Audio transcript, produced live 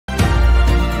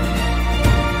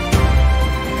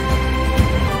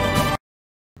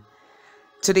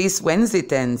Today is Wednesday,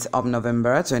 10th of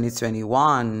November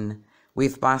 2021,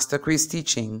 with Pastor Chris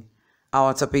teaching.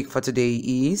 Our topic for today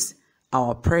is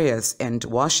our prayers and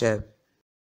worship.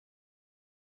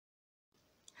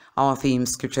 Our theme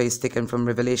scripture is taken from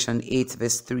Revelation 8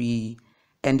 verse 3,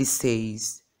 and it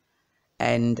says,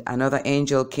 "And another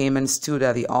angel came and stood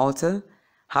at the altar,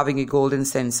 having a golden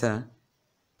censer,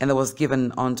 and there was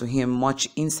given unto him much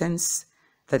incense,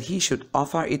 that he should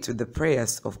offer it with the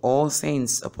prayers of all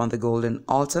saints upon the golden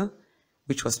altar,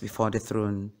 which was before the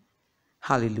throne."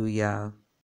 Hallelujah.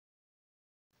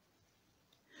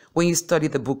 When you study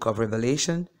the book of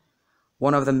Revelation,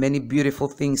 one of the many beautiful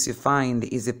things you find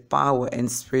is the power and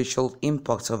spiritual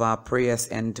impact of our prayers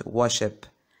and worship.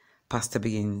 Pastor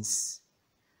begins.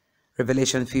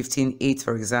 Revelation 15:8,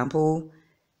 for example,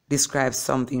 describes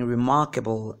something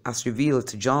remarkable as revealed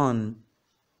to John.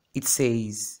 It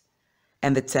says,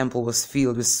 "And the temple was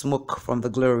filled with smoke from the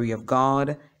glory of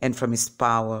God and from his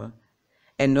power,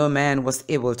 and no man was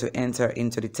able to enter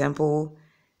into the temple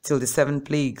till the 7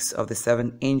 plagues of the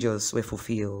 7 angels were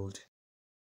fulfilled."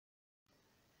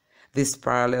 This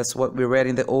parallels what we read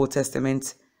in the Old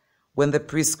Testament when the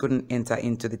priests couldn't enter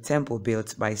into the temple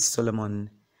built by Solomon.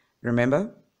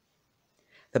 Remember?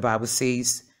 The Bible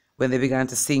says, when they began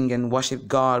to sing and worship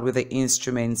God with the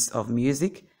instruments of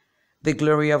music, the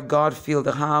glory of God filled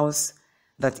the house,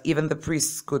 that even the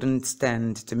priests couldn't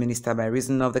stand to minister by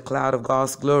reason of the cloud of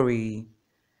God's glory.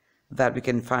 That we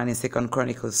can find in 2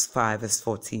 Chronicles 5 verse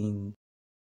 14.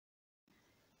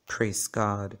 Praise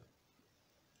God.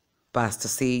 Pastor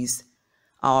says,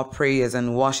 our prayers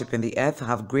and worship in the earth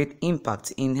have great impact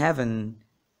in heaven.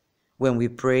 When we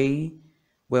pray,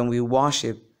 when we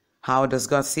worship, how does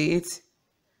God see it?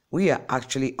 We are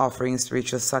actually offering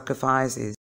spiritual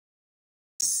sacrifices.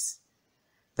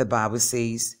 The Bible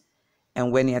says,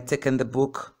 "And when he had taken the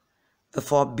book, the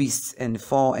 4 beasts and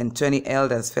 24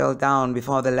 elders fell down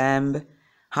before the Lamb,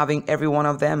 having every one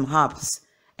of them harps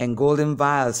and golden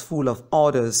vials full of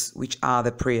odors, which are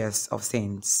the prayers of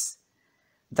saints."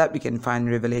 That we can find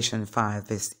in Revelation 5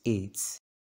 verse 8.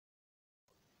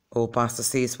 Oh, Pastor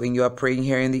says, when you are praying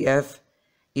here in the earth,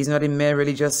 it's not a mere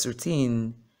religious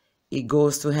routine. It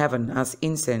goes to heaven as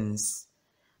incense.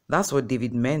 That's what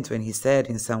David meant when he said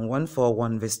in Psalm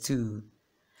 141 verse 2,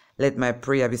 "Let my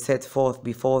prayer be set forth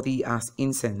before thee as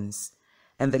incense,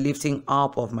 and the lifting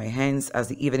up of my hands as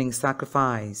the evening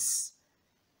sacrifice."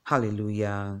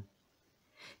 Hallelujah.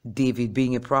 David,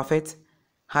 being a prophet,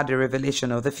 had a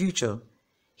revelation of the future.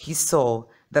 He saw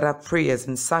that our prayers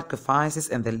and sacrifices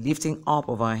and the lifting up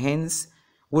of our hands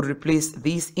would replace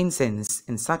these incense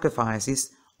and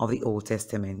sacrifices of the Old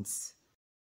Testament.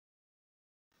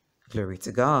 Glory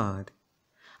to God.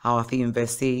 Our theme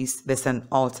verse says, "There's an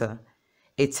altar,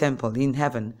 a temple in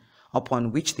heaven,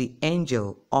 upon which the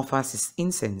angel offers his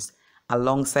incense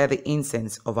alongside the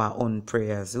incense of our own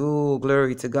prayers." Oh,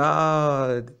 glory to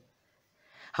God.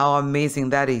 How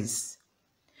amazing that is.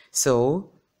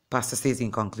 So, Pastor says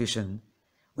in conclusion,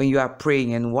 when you are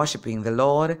praying and worshiping the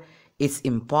Lord, it's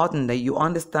important that you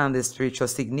understand the spiritual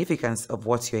significance of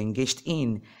what you're engaged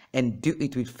in and do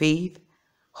it with faith,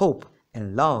 hope,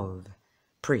 and love.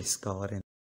 Praise God.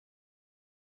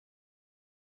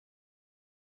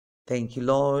 Thank you,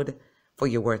 Lord, for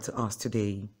your word to us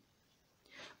today.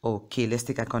 Okay, let's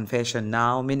take a confession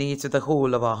now, meaning it to the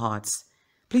whole of our hearts.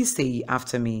 Please say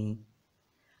after me.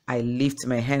 I lift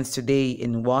my hands today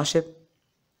in worship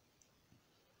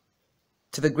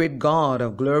to the great God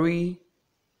of glory,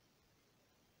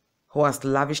 who has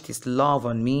lavished his love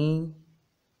on me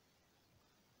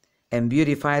and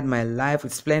beautified my life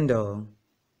with splendor,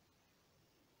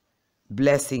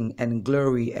 blessing and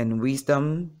glory and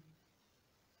wisdom,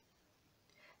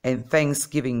 and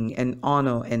thanksgiving and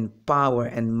honor and power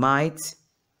and might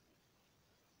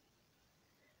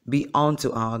be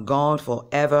unto our God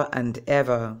forever and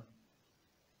ever.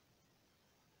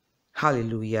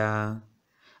 Hallelujah.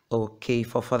 Okay,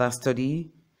 for further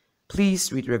study,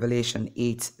 please read Revelation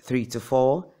 8,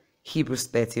 3-4, Hebrews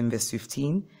 13 verse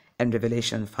 15, and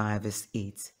Revelation 5 verse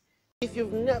 8. If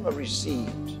you've never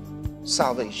received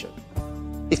salvation,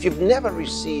 if you've never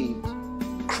received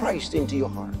Christ into your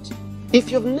heart, if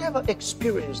you've never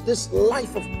experienced this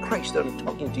life of Christ that I'm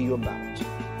talking to you about,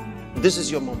 this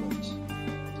is your moment.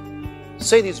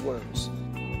 Say these words.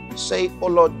 Say, "Oh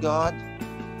Lord God,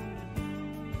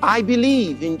 I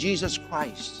believe in Jesus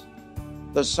Christ,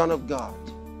 the Son of God.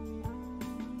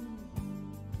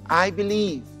 I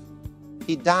believe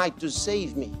he died to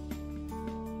save me.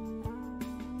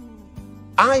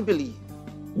 I believe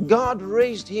God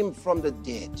raised him from the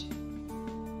dead,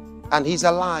 and he's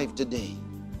alive today.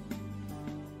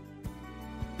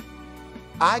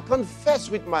 I confess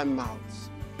with my mouth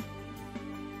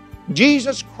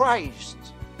Jesus Christ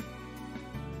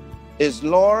is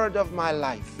Lord of my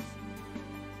life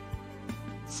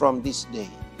from this day.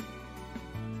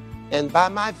 And by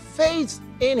my faith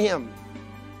in him,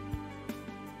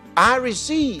 I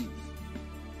receive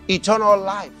eternal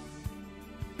life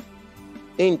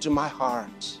into my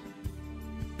heart,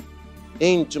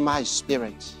 into my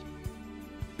spirit.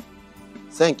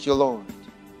 Thank you, Lord,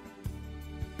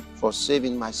 for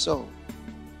saving my soul.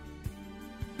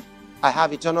 I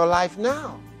have eternal life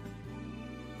now.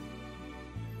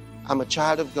 I'm a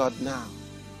child of God now.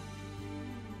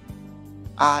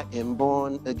 I am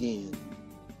born again.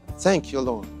 Thank you,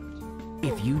 Lord.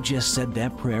 If you just said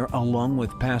that prayer along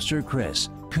with Pastor Chris,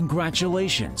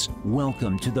 congratulations.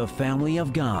 Welcome to the family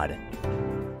of God.